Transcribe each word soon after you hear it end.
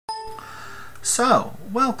So,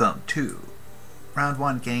 welcome to Round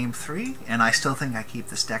 1, Game 3, and I still think I keep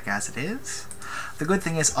this deck as it is. The good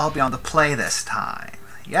thing is I'll be on the play this time.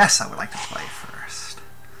 Yes, I would like to play first.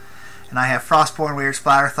 And I have Frostborn Weird,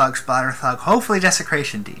 Splatter Thug, hopefully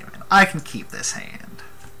Desecration Demon. I can keep this hand.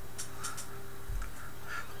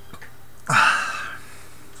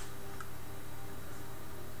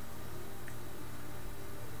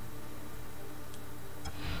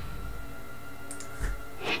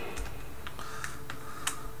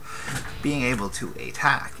 Being able to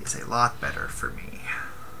attack is a lot better for me.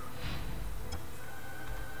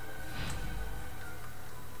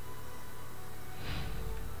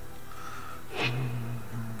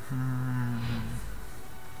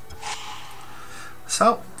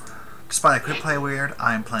 So, despite I could play weird,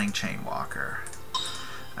 I'm playing Chainwalker,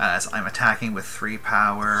 as I'm attacking with 3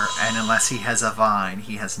 power, and unless he has a Vine,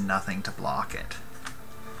 he has nothing to block it.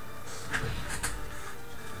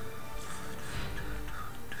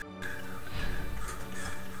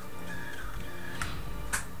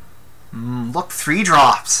 Look, 3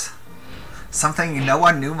 drops! Something no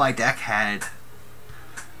one knew my deck had.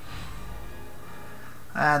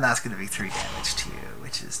 And that's going to be 3 damage to you,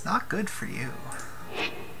 which is not good for you.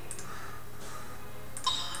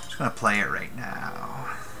 Just going to play it right now.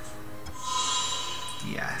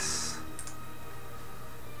 Yes.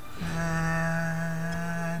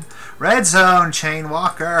 And red zone,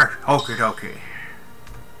 Chainwalker. Okie dokie.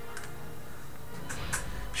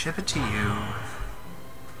 Ship it to you.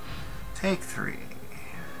 Take 3.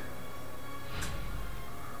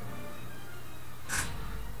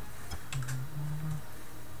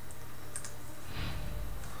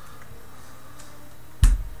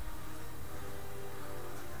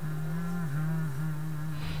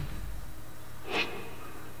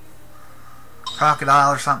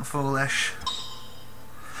 Crocodile or something foolish.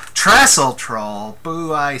 Trestle Troll,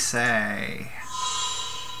 boo I say.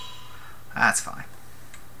 That's fine.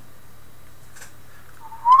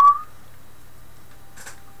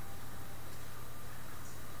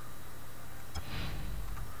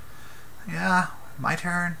 Yeah, my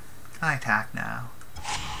turn. Can I attack now?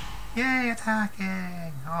 Yay,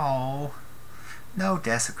 attacking! Oh, no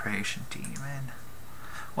Desecration Demon.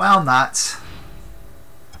 Well, nuts.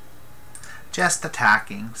 Just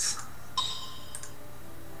attackings.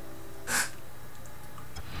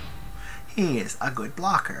 He is a good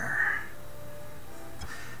blocker.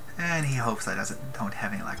 And he hopes I don't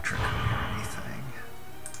have any electric or anything.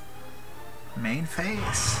 Main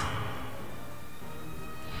phase.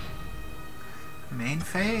 Main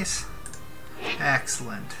phase.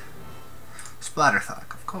 Excellent. Splatter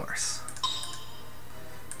Thug, of course.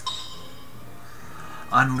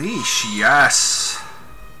 Unleash, yes.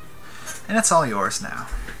 And it's all yours now.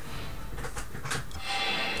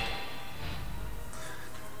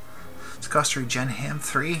 Discuss to regen him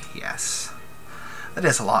 3? Yes. That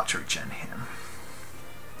is a lot to regen him.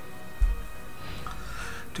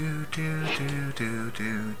 Do.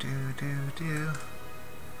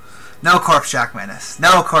 No Corpse Jack Menace.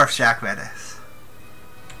 No Corpse Jack Menace.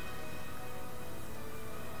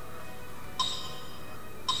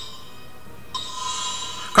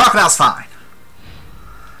 Crocodile's fine.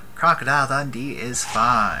 Crocodile Dundee is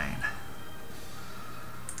fine.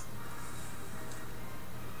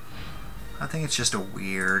 I think it's just a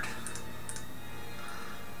weird.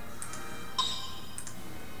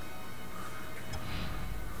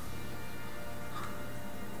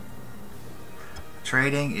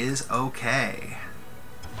 Trading is okay.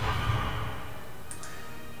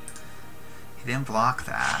 He didn't block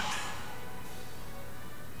that.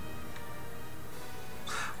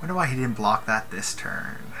 Wonder why he didn't block that this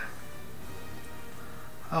turn.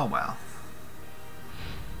 Oh well.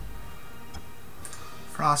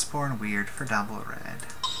 Frostborn Weird for double red.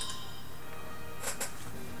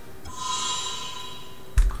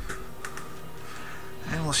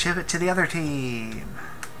 And we'll ship it to the other team.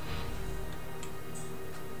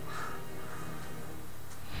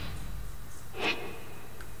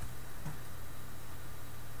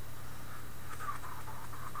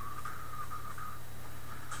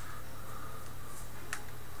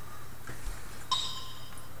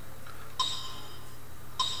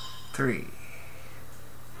 Three.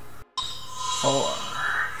 4.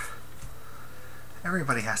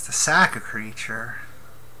 Everybody has to sack a creature.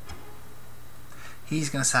 He's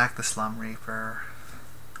gonna sack the Slum Reaper.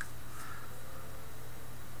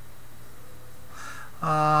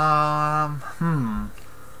 The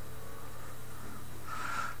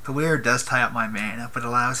Weird does tie up my mana, but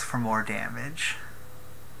allows for more damage.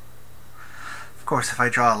 Of course, if I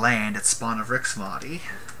draw a land, it's Spawn of Rixmati.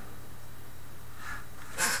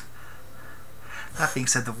 That being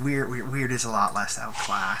said, the weird is a lot less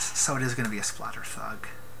outclassed, so it is going to be a splatter thug.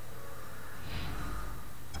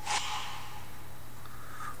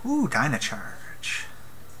 Ooh, Dynacharge.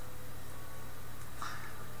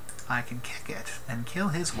 I can kick it and kill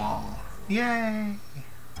his wall. Yay!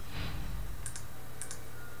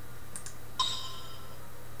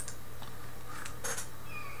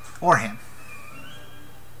 Or him.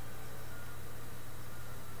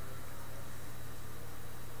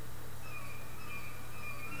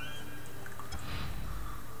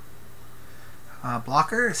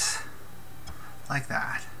 Blockers? Like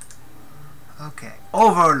that. Okay.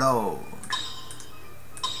 Overload!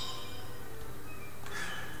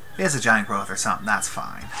 Here's a giant growth or something, that's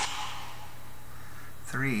fine.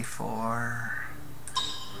 3, 4...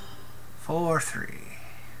 4, 3.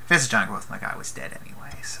 If it's a giant growth, my guy was dead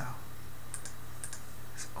anyway, so...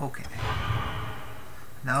 It's okay.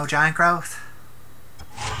 No giant growth?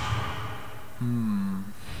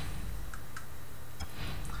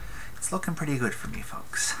 It's looking pretty good for me,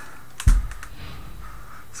 folks.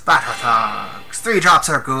 Splatter thugs! 3 drops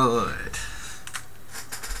are good!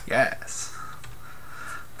 Yes.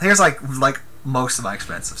 Here's like most of my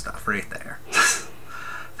expensive stuff right there.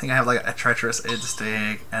 I think I have like a treacherous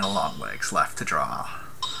instinct and a long legs left to draw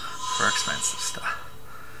for expensive stuff.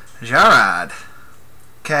 Jarad.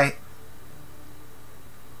 Okay.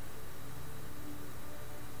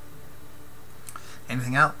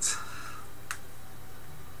 Anything else?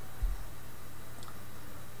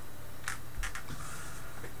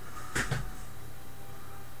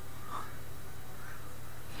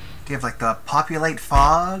 Do you have like the populate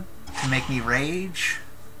fog to make me rage?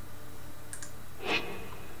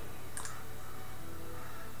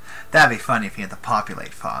 That'd be funny if you had the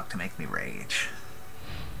populate fog to make me rage.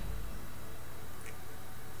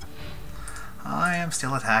 I am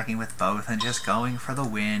still attacking with both and just going for the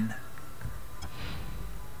win.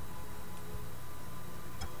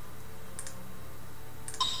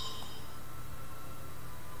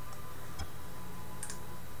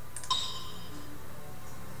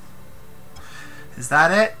 Is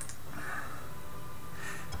that it?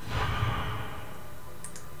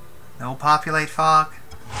 No populate fog?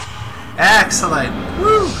 Excellent!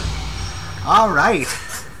 Woo! Alright.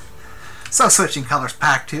 So switching colors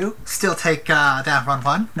pack 2. Still take down run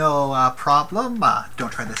 1. No problem.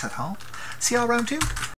 Don't try this at home. See y'all round 2.